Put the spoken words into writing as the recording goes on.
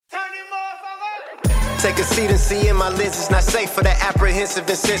Take a seat and see in my lenses, not safe for the apprehensive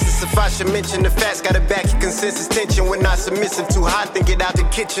and senses. If I should mention the facts, gotta back your consensus. Tension when not submissive, too hot, then get out the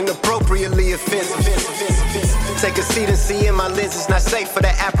kitchen, appropriately offensive. Take a seat and see in my lenses, not safe for the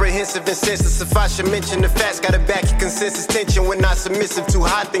apprehensive and senses. If I should mention the facts, gotta back your consensus. Tension when not submissive, too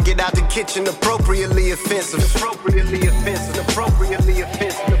hot, then get out the kitchen, appropriately offensive. Appropriately offensive, appropriately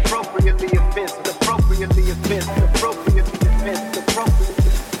offensive, appropriately offensive, appropriately offensive, appropriately offensive, appropriately.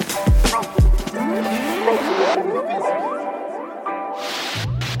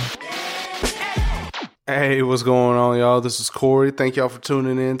 Hey, what's going on, y'all? This is Corey. Thank y'all for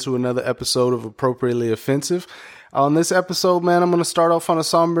tuning in to another episode of Appropriately Offensive. On this episode, man, I'm going to start off on a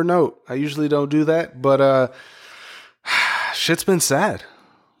somber note. I usually don't do that, but shit's been sad.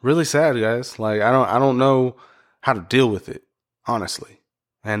 Really sad, guys. Like, I don't know how to deal with it, honestly.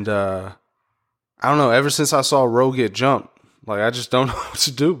 And I don't know, ever since I saw Roe get jumped, like, I just don't know what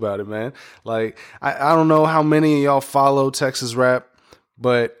to do about it, man. Like, I don't know how many of y'all follow Texas rap,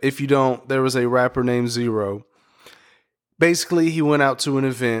 but if you don't, there was a rapper named Zero. Basically, he went out to an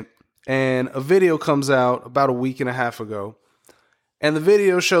event, and a video comes out about a week and a half ago. And the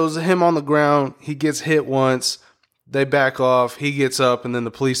video shows him on the ground. He gets hit once. They back off. He gets up, and then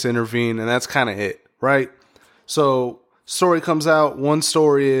the police intervene, and that's kind of it, right? So, story comes out. One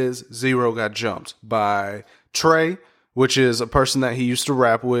story is Zero got jumped by Trey, which is a person that he used to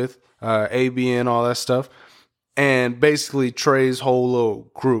rap with, ABN, all that stuff. And basically Trey's whole little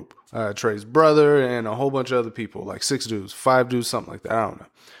group, Trey's brother and a whole bunch of other people, like 6 dudes, 5 dudes, something like that. I don't know.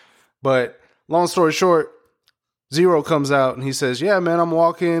 But long story short, Zero comes out and he says, yeah, man, I'm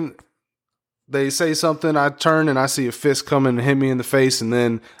walking. They say something. I turn and I see a fist coming and hit me in the face. And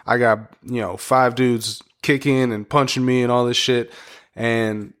then I got, 5 dudes kicking and punching me and all this shit.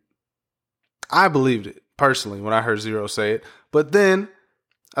 And I believed it personally when I heard Zero say it. But then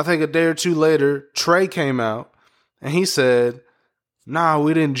I think a day or two later, Trey came out. And he said, nah,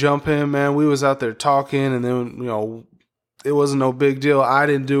 we didn't jump him, man. We was out there talking, and then, it wasn't no big deal. I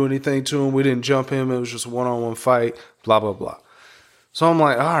didn't do anything to him. We didn't jump him. It was just a one-on-one fight, blah, blah, blah. So I'm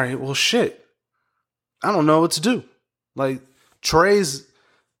like, all right, well, shit. I don't know what to do. Like, Trey's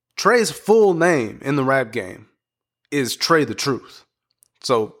full name in the rap game is Trey the Truth.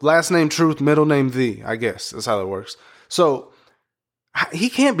 So, last name Truth, middle name The, I guess. That's how that works. So, he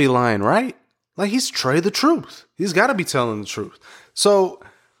can't be lying, right? Like, he's Trey the Truth. He's got to be telling the truth. So,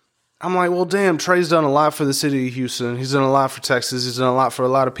 I'm like, well, damn, Trey's done a lot for the city of Houston. He's done a lot for Texas. He's done a lot for a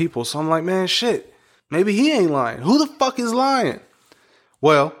lot of people. So I'm like, man, shit, maybe he ain't lying. Who the fuck is lying?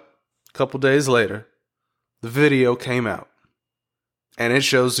 Well, a couple days later, the video came out. And it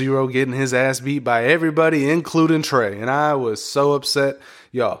shows Zero getting his ass beat by everybody, including Trey. And I was so upset.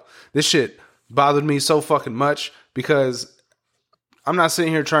 Y'all, this shit bothered me so fucking much because I'm not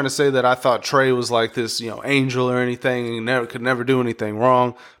sitting here trying to say that I thought Trey was like this, angel or anything and could never do anything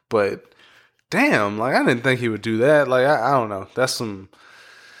wrong. But damn, like, I didn't think he would do that. Like, I don't know. That's some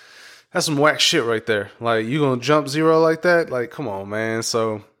whack shit right there. Like, you gonna jump Zero like that? Like, come on, man.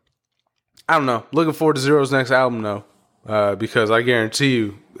 So, I don't know. Looking forward to Zero's next album, though. Because I guarantee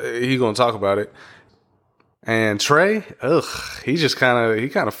you, he gonna talk about it. And Trey, he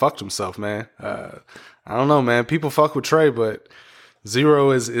kind of fucked himself, man. I don't know, man. People fuck with Trey, but Zero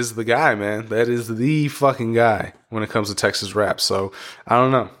is the guy, man. That is the fucking guy when it comes to Texas rap. So, I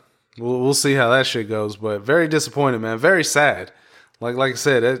don't know. We'll see how that shit goes. But very disappointed, man. Very sad. Like I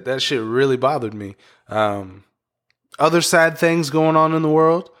said, that shit really bothered me. Other sad things going on in the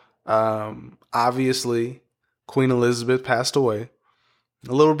world. Obviously, Queen Elizabeth passed away.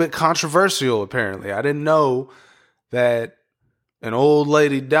 A little bit controversial, apparently. I didn't know that an old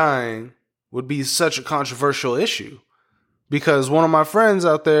lady dying would be such a controversial issue. Because one of my friends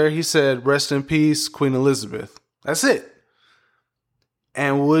out there, he said, rest in peace, Queen Elizabeth. That's it.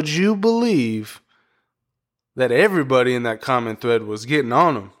 And would you believe that everybody in that comment thread was getting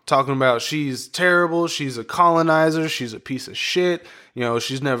on him, talking about she's terrible, she's a colonizer, she's a piece of shit,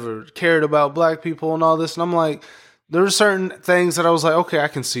 she's never cared about black people and all this. And I'm like, there were certain things that I was like, okay, I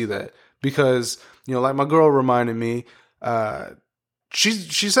can see that. Because, like my girl reminded me, she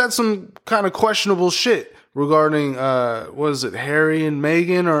said some kind of questionable shit regarding, was it Harry and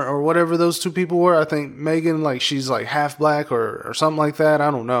Meghan or whatever those two people were? I think Meghan, like, she's like half black or something like that. I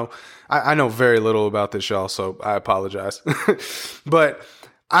don't know. I know very little about this, y'all, so I apologize. But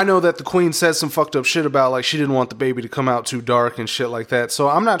I know that the Queen said some fucked up shit about, like, she didn't want the baby to come out too dark and shit like that. So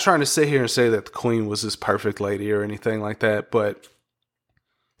I'm not trying to sit here and say that the Queen was this perfect lady or anything like that, but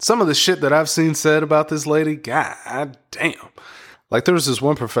some of the shit that I've seen said about this lady, god damn. Like, there was this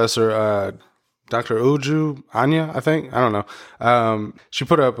one professor, Dr. Uju Anya, I think. I don't know. She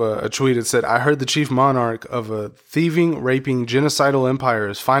put up a tweet that said, I heard the chief monarch of a thieving, raping, genocidal empire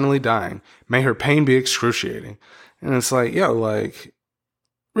is finally dying. May her pain be excruciating. And it's like, yo, like,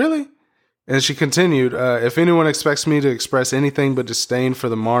 really? And she continued, if anyone expects me to express anything but disdain for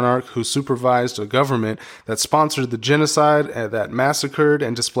the monarch who supervised a government that sponsored the genocide that massacred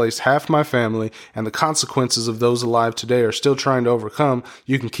and displaced half my family and the consequences of those alive today are still trying to overcome,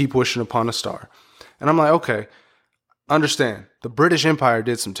 you can keep wishing upon a star. And I'm like, okay, understand. The British Empire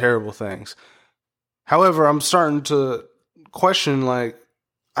did some terrible things. However, I'm starting to question, like,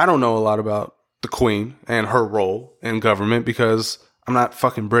 I don't know a lot about the Queen and her role in government because I'm not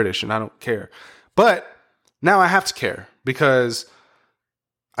fucking British and I don't care. But now I have to care because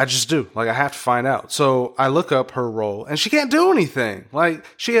I just do. Like, I have to find out. So I look up her role and she can't do anything. Like,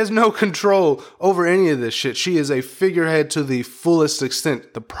 she has no control over any of this shit. She is a figurehead to the fullest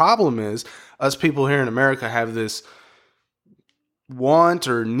extent. The problem is us people here in America have this want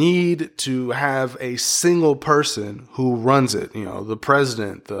or need to have a single person who runs it. You know, the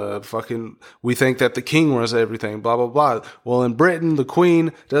president, we think that the king runs everything, blah, blah, blah. Well, in Britain, the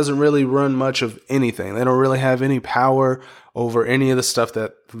queen doesn't really run much of anything. They don't really have any power over any of the stuff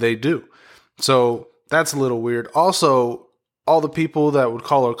that they do. So that's a little weird. Also, all the people that would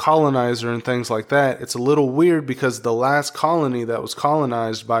call her colonizer and things like that, it's a little weird because the last colony that was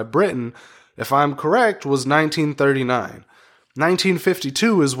colonized by Britain, if I'm correct, was 1939.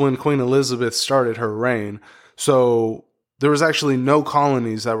 1952 is when Queen Elizabeth started her reign. So there was actually no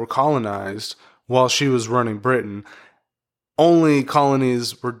colonies that were colonized while she was running Britain. Only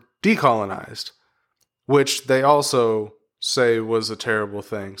colonies were decolonized, which they also say was a terrible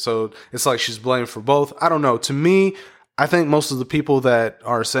thing. So it's like she's blamed for both. I don't know. To me, I think most of the people that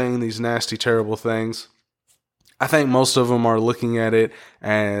are saying these nasty, terrible things, I think most of them are looking at it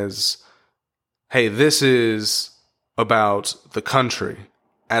as, hey, this is about the country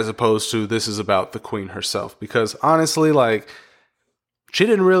as opposed to this is about the queen herself. Because honestly, like, she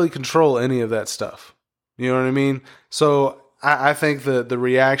didn't really control any of that stuff. You know what I mean? So I think the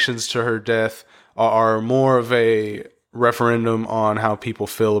reactions to her death are more of a referendum on how people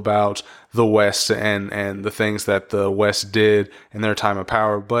feel about the West and the things that the West did in their time of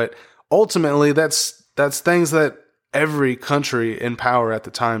power. But ultimately, that's things that every country in power at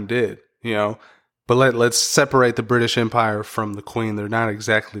the time did, you know? But let's separate the British Empire from the Queen. They're not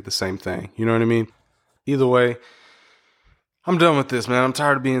exactly the same thing. You know what I mean? Either way, I'm done with this, man. I'm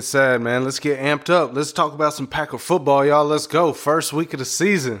tired of being sad, man. Let's get amped up. Let's talk about some Packer football, y'all. Let's go. First week of the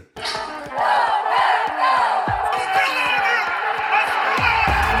season.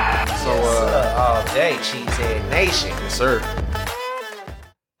 All day, Cheesehead Nation. Yes, sir.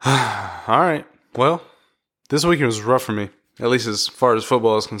 All right. Well, this weekend was rough for me, at least as far as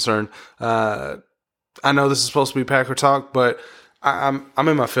football is concerned. I know this is supposed to be Packer talk, but I'm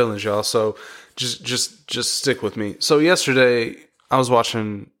in my feelings, y'all. So just stick with me. So yesterday I was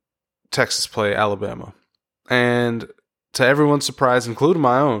watching Texas play Alabama, and to everyone's surprise, including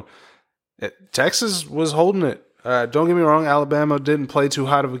my own, Texas was holding it. Don't get me wrong, Alabama didn't play too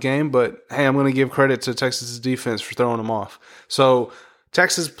hot of a game, but hey, I'm going to give credit to Texas's defense for throwing them off. So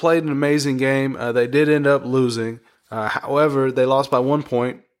Texas played an amazing game. They did end up losing. However, they lost by 1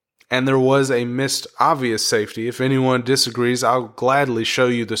 point. And there was a missed obvious safety. If anyone disagrees, I'll gladly show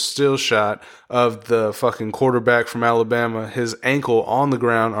you the still shot of the fucking quarterback from Alabama, his ankle on the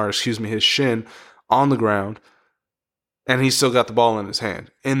ground, or excuse me, his shin on the ground. And he still got the ball in his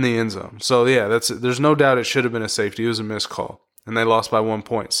hand in the end zone. So yeah, there's no doubt it should have been a safety. It was a missed call. And they lost by 1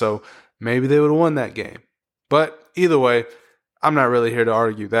 point. So maybe they would have won that game. But either way, I'm not really here to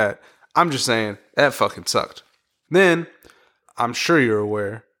argue that. I'm just saying that fucking sucked. Then, I'm sure you're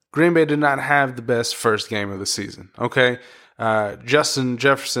aware, Green Bay did not have the best first game of the season, okay? Justin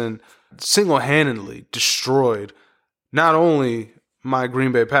Jefferson single-handedly destroyed not only my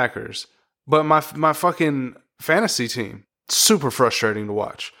Green Bay Packers, but my fucking fantasy team. Super frustrating to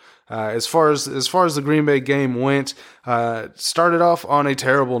watch. As far as the Green Bay game went, started off on a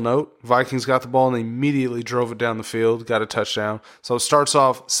terrible note. Vikings got the ball and they immediately drove it down the field, got a touchdown. So it starts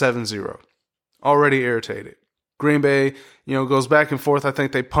off 7-0. Already irritated. Green Bay, goes back and forth. I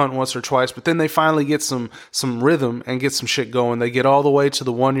think they punt once or twice, but then they finally get some rhythm and get some shit going. They get all the way to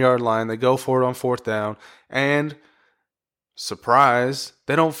the 1 yard line. They go for it on fourth down, and surprise,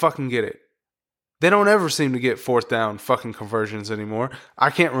 they don't fucking get it. They don't ever seem to get fourth down fucking conversions anymore.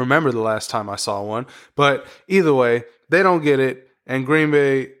 I can't remember the last time I saw one, but either way, they don't get it, and Green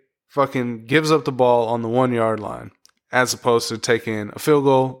Bay fucking gives up the ball on the 1 yard line as opposed to taking a field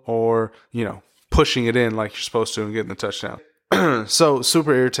goal or, pushing it in like you're supposed to and getting the touchdown. So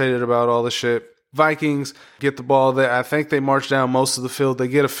super irritated about all this shit. Vikings get the ball. I think they march down most of the field. They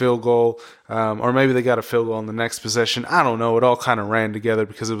get a field goal, or maybe they got a field goal on the next possession. I don't know. It all kind of ran together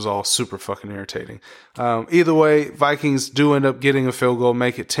because it was all super fucking irritating. Either way, Vikings do end up getting a field goal,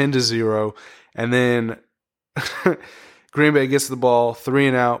 make it 10-0, and then Green Bay gets the ball, 3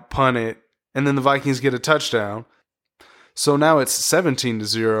 and out, punt it, and then the Vikings get a touchdown. So now it's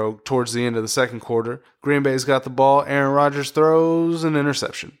 17-0 towards the end of the second quarter. Green Bay's got the ball. Aaron Rodgers throws an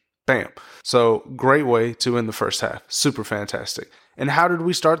interception. Bam. So great way to end the first half. Super fantastic. And how did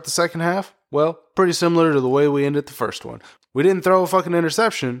we start the second half? Well, pretty similar to the way we ended the first one. We didn't throw a fucking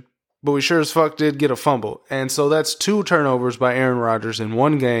interception, but we sure as fuck did get a fumble. And so that's 2 turnovers by Aaron Rodgers in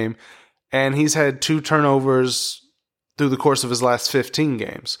one game. And he's had 2 turnovers through the course of his last 15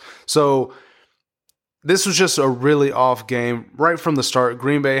 games. So this was just a really off game right from the start.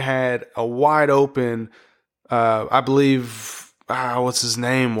 Green Bay had a wide open, I believe, what's his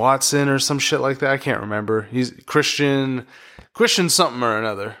name? Watson or some shit like that. I can't remember. He's Christian something or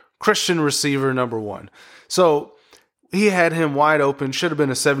another. Christian receiver number 1. So he had him wide open. Should have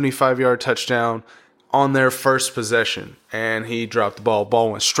been a 75-yard touchdown on their first possession. And he dropped the ball.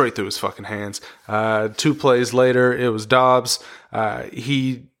 Ball went straight through his fucking hands. 2 plays later, it was Dobbs. I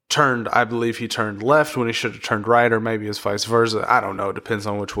believe he turned left when he should have turned right, or maybe it's vice versa. I don't know. It depends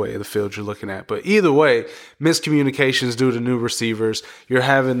on which way of the field you're looking at. But either way, miscommunications due to new receivers. You're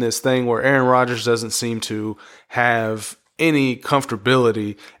having this thing where Aaron Rodgers doesn't seem to have any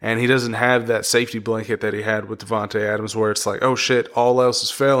comfortability, and he doesn't have that safety blanket that he had with Davante Adams, where it's like, oh shit, all else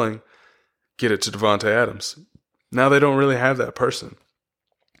is failing. Get it to Davante Adams. Now they don't really have that person.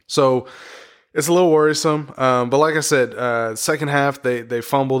 So it's a little worrisome, but like I said, second half, they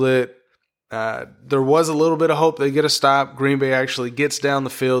fumbled it. There was a little bit of hope they get a stop. Green Bay actually gets down the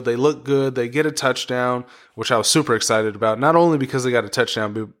field. They look good. They get a touchdown, which I was super excited about, not only because they got a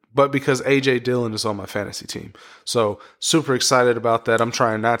touchdown, but because A.J. Dillon is on my fantasy team. So super excited about that. I'm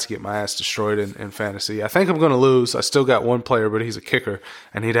trying not to get my ass destroyed in fantasy. I think I'm going to lose. I still got one player, but he's a kicker,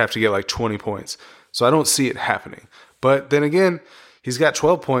 and he'd have to get like 20 points. So I don't see it happening. But then again, he's got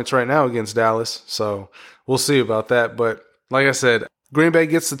 12 points right now against Dallas, so we'll see about that. But like I said, Green Bay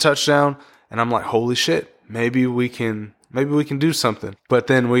gets the touchdown, and I'm like, holy shit, maybe we can do something. But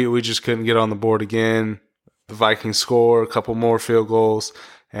then we just couldn't get on the board again. The Vikings score a couple more field goals,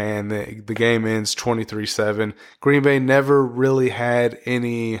 and the game ends 23-7. Green Bay never really had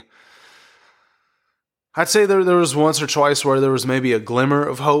any. I'd say there was once or twice where there was maybe a glimmer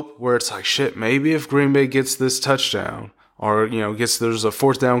of hope, where it's like, shit, maybe if Green Bay gets this touchdown, or, there's a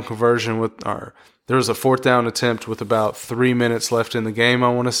fourth down conversion there was a fourth down attempt with about 3 minutes left in the game, I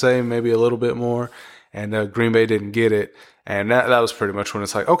want to say, maybe a little bit more, and Green Bay didn't get it. And that was pretty much when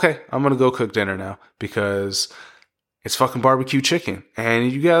it's like, okay, I'm going to go cook dinner now, because it's fucking barbecue chicken,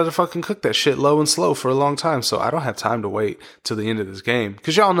 and you got to fucking cook that shit low and slow for a long time, so I don't have time to wait till the end of this game,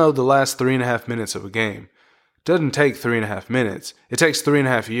 because y'all know the last 3.5 minutes of a game doesn't take 3.5 minutes. It takes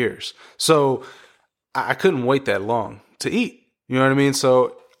 3.5 years. So I couldn't wait that long to eat. You know what I mean?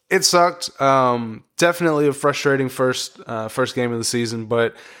 So it sucked. Definitely a frustrating first game of the season,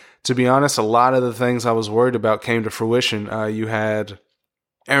 but to be honest, a lot of the things I was worried about came to fruition. You had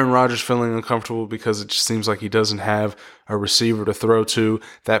Aaron Rodgers feeling uncomfortable because it just seems like he doesn't have a receiver to throw to.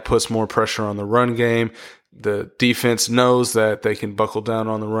 That puts more pressure on the run game. The defense knows that they can buckle down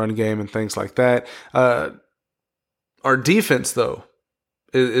on the run game and things like that. Our defense, though,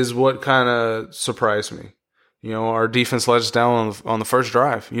 is what kind of surprised me. Our defense let us down on the first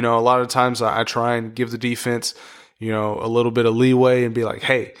drive. A lot of times I try and give the defense, a little bit of leeway and be like,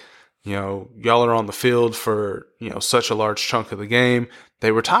 hey, y'all are on the field for, such a large chunk of the game.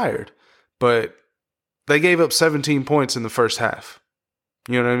 They were tired, but they gave up 17 points in the first half.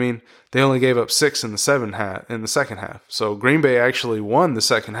 You know what I mean? They only gave up 6 in the second half. So Green Bay actually won the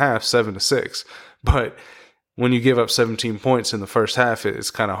second half 7-6, but when you give up 17 points in the first half,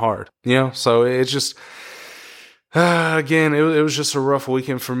 it's kind of hard, so it's just, again, it was just a rough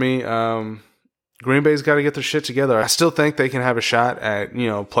weekend for me. Green Bay's got to get their shit together. I still think they can have a shot at,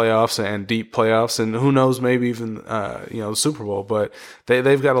 playoffs and deep playoffs, and who knows, maybe even, the Super Bowl, but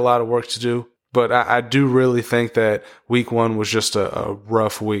they've got a lot of work to do. But I do really think that week 1 was just a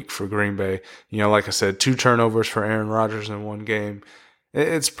rough week for Green Bay. Like I said, 2 turnovers for Aaron Rodgers in one game.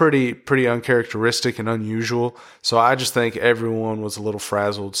 It's pretty uncharacteristic and unusual. So I just think everyone was a little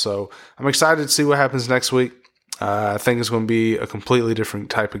frazzled. So I'm excited to see what happens next week. I think it's going to be a completely different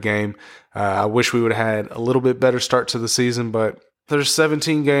type of game. I wish we would have had a little bit better start to the season, but there's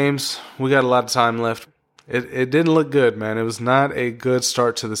 17 games. We got a lot of time left. It didn't look good, man. It was not a good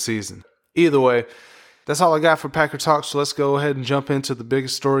start to the season. Either way, that's all I got for Packer Talk, so let's go ahead and jump into the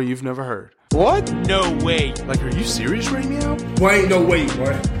biggest story you've never heard. What? No way. Like, are you serious right now? Why ain't no way,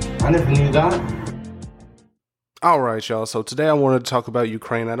 boy? I never knew that. All right, y'all. So today I wanted to talk about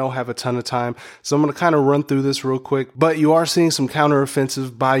Ukraine. I don't have a ton of time, so I'm going to kind of run through this real quick. But you are seeing some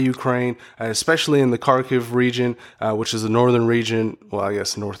counteroffensive by Ukraine, especially in the Kharkiv region, which is the northern region, well, I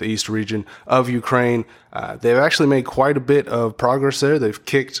guess northeast region of Ukraine. They've actually made quite a bit of progress there. They've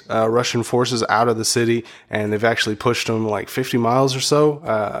kicked Russian forces out of the city, and they've actually pushed them like 50 miles or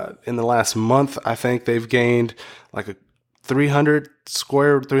so. In the last month, I think they've gained like a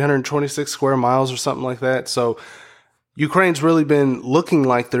 326 square miles or something like that. So Ukraine's really been looking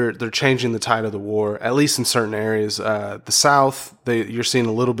like they're changing the tide of the war, at least in certain areas. The south, you're seeing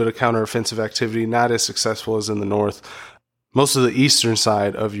a little bit of counteroffensive activity, not as successful as in the north. Most of the eastern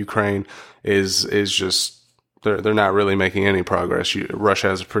side of Ukraine is just they're not really making any progress. Russia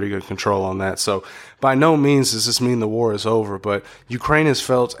has a pretty good control on that. So by no means does this mean the war is over, but Ukraine has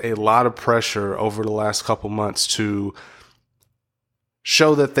felt a lot of pressure over the last couple months to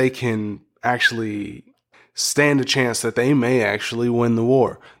show that they can actually stand a chance that they may actually win the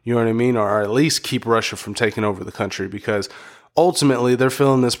war. You know what I mean? Or at least keep Russia from taking over the country, because ultimately they're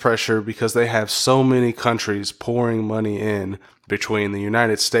feeling this pressure because they have so many countries pouring money in between the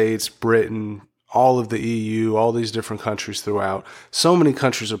United States, Britain, all of the EU, all these different countries throughout. So many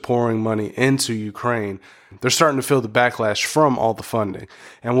countries are pouring money into Ukraine. They're starting to feel the backlash from all the funding.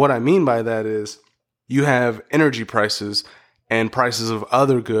 And what I mean by that is you have energy prices and prices of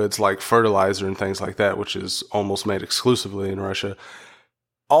other goods like fertilizer and things like that, which is almost made exclusively in Russia.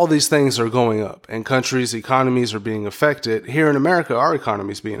 All these things are going up, and countries' economies are being affected. Here in America, our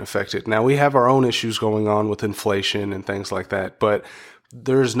economy is being affected. Now, we have our own issues going on with inflation and things like that, but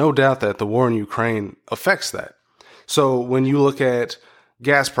there's no doubt that the war in Ukraine affects that. So when you look at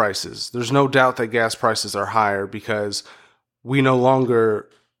gas prices, there's no doubt that gas prices are higher because we no longer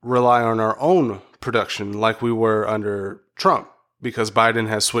rely on our own production like we were under Trump, because Biden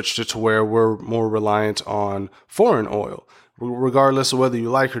has switched it to where we're more reliant on foreign oil. Regardless of whether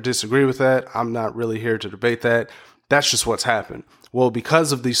you like or disagree with that, I'm not really here to debate that. That's just what's happened. Well,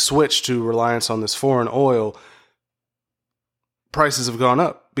 because of the switch to reliance on this foreign oil, prices have gone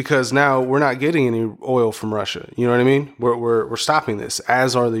up because now we're not getting any oil from Russia. You know what I mean? We're stopping this,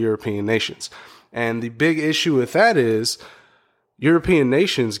 as are the European nations. And the big issue with that is European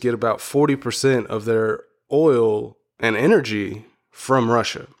nations get about 40% of their oil and energy from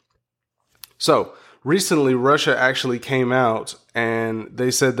Russia. So recently, Russia actually came out and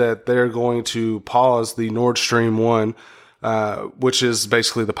they said that they're going to pause the Nord Stream 1, which is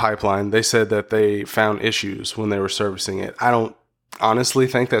basically the pipeline. They said that they found issues when they were servicing it. I don't honestly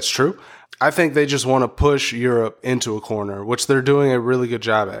think that's true. I think they just want to push Europe into a corner, which they're doing a really good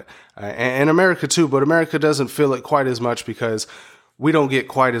job at. And America too, but America doesn't feel it quite as much because we don't get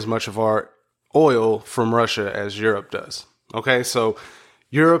quite as much of our oil from Russia as Europe does. Okay, so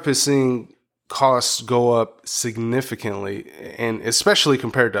Europe is seeing costs go up significantly, and especially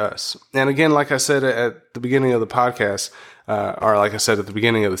compared to us. And again, like I said at the beginning of the podcast, or like I said at the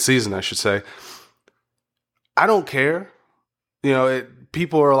beginning of the season, I should say, I don't care. You know,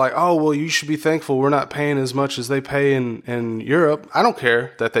 people are like, oh, well, you should be thankful we're not paying as much as they pay in Europe. I don't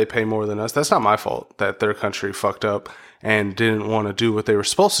care that they pay more than us. That's not my fault that their country fucked up and didn't want to do what they were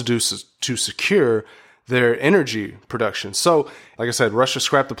supposed to do to secure their energy production. So, like I said, Russia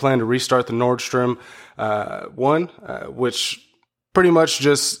scrapped the plan to restart the Nord Stream 1, which pretty much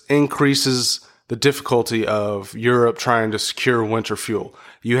just increases the difficulty of Europe trying to secure winter fuel.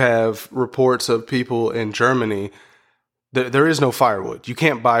 You have reports of people in Germany. There is no firewood. You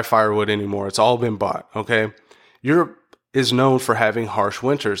can't buy firewood anymore. It's all been bought, okay? Europe is known for having harsh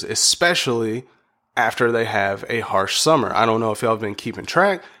winters, especially after they have a harsh summer. I don't know if y'all have been keeping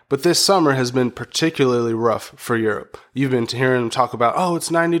track, but this summer has been particularly rough for Europe. You've been hearing them talk about, oh, it's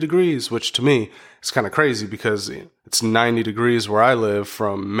 90 degrees, which to me is kind of crazy because it's 90 degrees where I live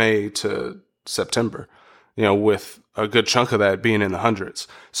from May to September, you know, with a good chunk of that being in the hundreds.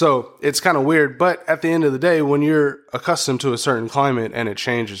 So it's kind of weird, but at the end of the day, when you're accustomed to a certain climate and it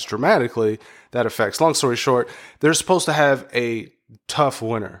changes dramatically, that affects. Long story short, they're supposed to have a tough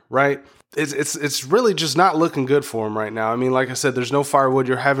winter, right? It's really just not looking good for them right now. I mean, like I said, there's no firewood.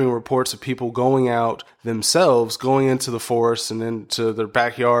 You're having reports of people going out themselves, going into the forests and into their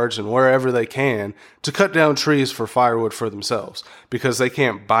backyards and wherever they can to cut down trees for firewood for themselves because they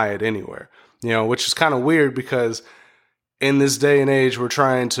can't buy it anywhere. You know, which is kind of weird because in this day and age, we're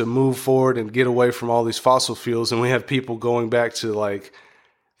trying to move forward and get away from all these fossil fuels, and we have people going back to like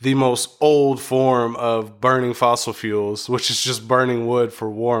the most old form of burning fossil fuels, which is just burning wood for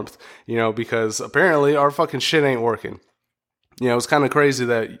warmth, you know, because apparently our fucking shit ain't working. You know, it's kind of crazy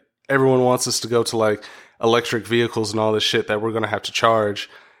that everyone wants us to go to like electric vehicles and all this shit that we're going to have to charge.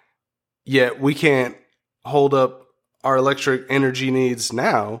 Yet we can't hold up our electric energy needs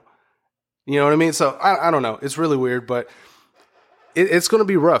now. You know what I mean? So I don't know. It's really weird, but it's going to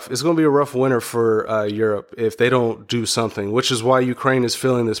be rough. It's going to be a rough winter for Europe if they don't do something, which is why Ukraine is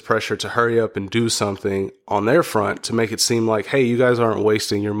feeling this pressure to hurry up and do something on their front to make it seem like, hey, you guys aren't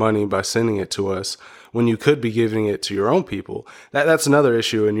wasting your money by sending it to us when you could be giving it to your own people. That's another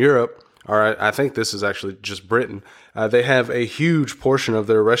issue in Europe. All right, I think this is actually just Britain. They have a huge portion of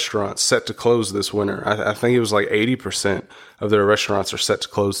their restaurants set to close this winter. I think it was like 80% of their restaurants are set to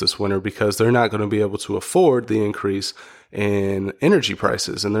close this winter because they're not going to be able to afford the increase in energy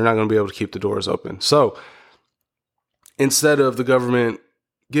prices, and they're not going to be able to keep the doors open. So instead of the government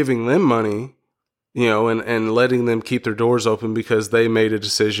giving them money, and letting them keep their doors open because they made a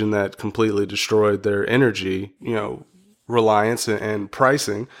decision that completely destroyed their energy, reliance and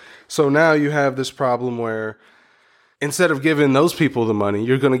pricing. So now you have this problem where instead of giving those people the money,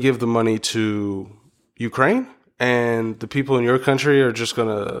 you're going to give the money to Ukraine, and the people in your country are just going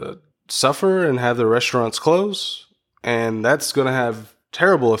to suffer and have their restaurants close. And that's going to have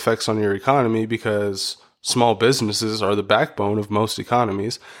terrible effects on your economy because small businesses are the backbone of most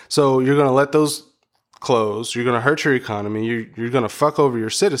economies. So you're going to let those close. You're going to hurt your economy. You're going to fuck over your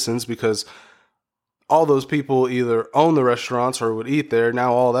citizens because all those people either own the restaurants or would eat there.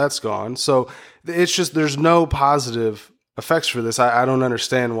 Now all that's gone. So it's just, there's no positive effects for this. I don't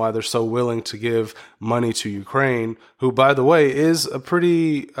understand why they're so willing to give money to Ukraine, who, by the way, is a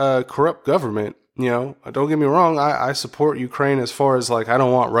pretty corrupt government. Don't get me wrong. I support Ukraine as far as like, I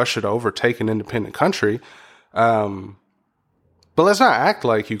don't want Russia to overtake an independent country. But let's not act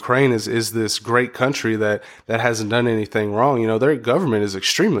like Ukraine is this great country that hasn't done anything wrong. Their government is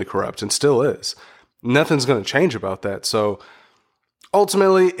extremely corrupt and still is. Nothing's going to change about that. So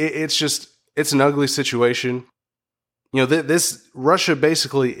ultimately, it's an ugly situation. This Russia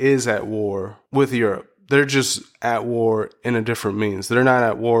basically is at war with Europe. They're just at war in a different means. They're not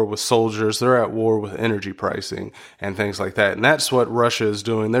at war with soldiers. They're at war with energy pricing and things like that. And that's what Russia is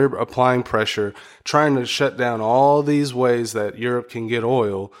doing. They're applying pressure, trying to shut down all these ways that Europe can get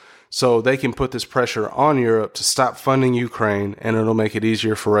oil so they can put this pressure on Europe to stop funding Ukraine, and it'll make it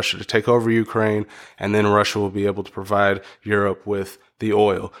easier for Russia to take over Ukraine, and then Russia will be able to provide Europe with the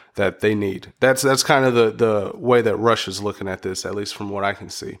oil that they need. That's kind of the way that Russia's looking at this, at least from what I can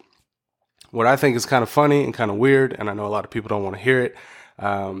see. What I think is kind of funny and kind of weird, and I know a lot of people don't want to hear it,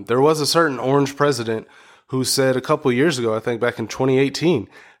 there was a certain orange president who said a couple years ago, I think back in 2018,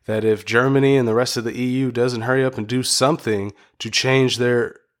 that if Germany and the rest of the EU doesn't hurry up and do something to change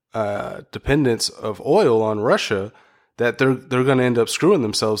their dependence of oil on Russia, that they're going to end up screwing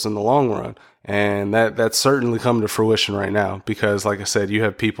themselves in the long run. And that's certainly come to fruition right now because, like I said, you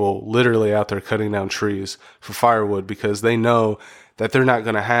have people literally out there cutting down trees for firewood because they know that they're not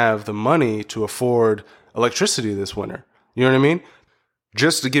going to have the money to afford electricity this winter. You know what I mean?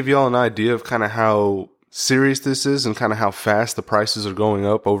 Just to give y'all an idea of kind of how serious this is and kind of how fast the prices are going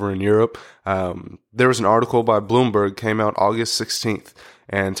up over in Europe, there was an article by Bloomberg, came out August 16th,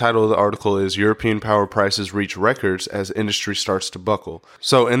 and title of the article is European Power Prices Reach Records as Industry Starts to Buckle.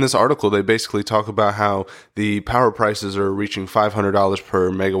 So in this article, they basically talk about how the power prices are reaching $500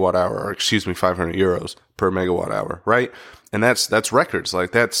 per megawatt hour, or 500 euros per megawatt hour, right? And that's records.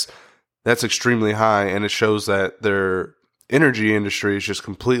 Like that's extremely high, and it shows that their energy industry is just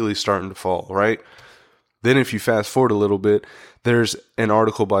completely starting to fall, right? Then if you fast forward a little bit, there's an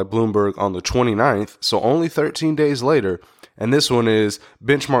article by Bloomberg on the 29th, so only 13 days later, and this one is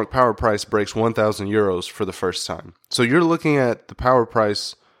benchmark power price breaks 1,000 euros for the first time. So you're looking at the power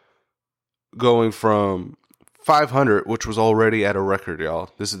price going from 500, which was already at a record,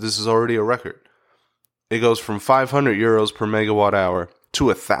 y'all. This is already a record. It goes from 500 euros per megawatt hour to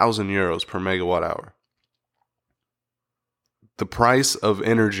 1,000 euros per megawatt hour. The price of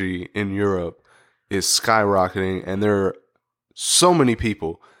energy in Europe is skyrocketing, and there are so many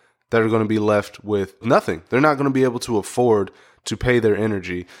people that are going to be left with nothing. They're not going to be able to afford to pay their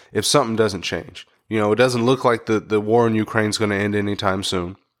energy if something doesn't change. It doesn't look like the war in Ukraine is going to end anytime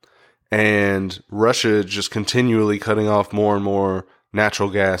soon. And Russia is just continually cutting off more and more natural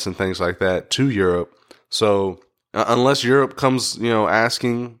gas and things like that to Europe. So unless Europe comes,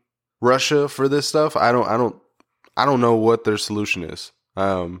 asking Russia for this stuff, I don't know what their solution is.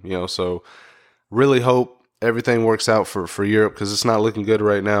 So really hope everything works out for Europe because it's not looking good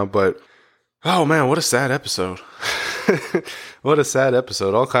right now. But, oh man, what a sad episode. What a sad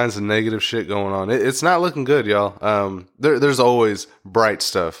episode. All kinds of negative shit going on. It's not looking good, y'all. There's always bright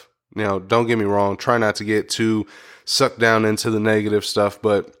stuff. Don't get me wrong. Try not to get too sucked down into the negative stuff.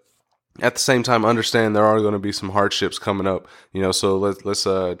 But at the same time, understand there are going to be some hardships coming up, so let's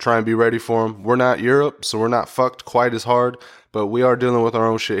try and be ready for them. We're not Europe, so we're not fucked quite as hard, but we are dealing with our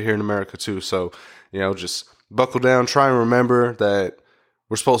own shit here in America too. So, just buckle down, try and remember that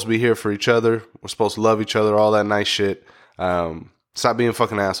we're supposed to be here for each other. We're supposed to love each other, all that nice shit. Stop being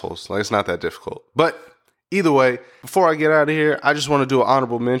fucking assholes. Like, it's not that difficult. But either way, before I get out of here, I just want to do an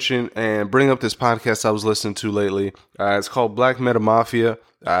honorable mention and bring up this podcast I was listening to lately. It's called Black Meta Mafia.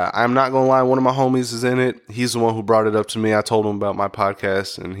 I'm not going to lie, one of my homies is in it. He's the one who brought it up to me. I told him about my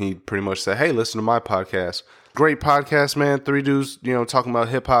podcast, and he pretty much said, hey, listen to my podcast. Great podcast, man. 3 dudes, talking about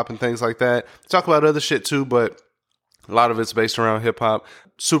hip-hop and things like that. Talk about other shit, too, but a lot of it's based around hip-hop.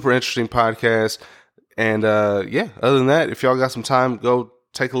 Super interesting podcast. And, other than that, if y'all got some time, go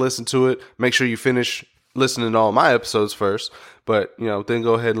take a listen to it. Make sure you finish listening to all my episodes first, but then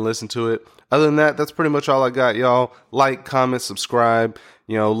go ahead and listen to it. Other than that, that's pretty much all I got, y'all. Like, comment, subscribe.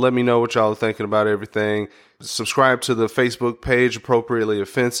 Let me know what y'all are thinking about everything. Subscribe to the Facebook page, Appropriately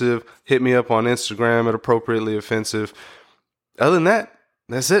Offensive. Hit me up on Instagram at Appropriately Offensive. Other than that,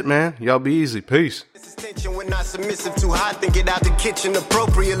 that's it, man. Y'all be easy. Peace. When not submissive, too hot, then get out the kitchen.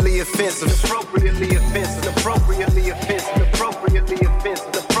 Appropriately offensive. Appropriately offensive. Appropriately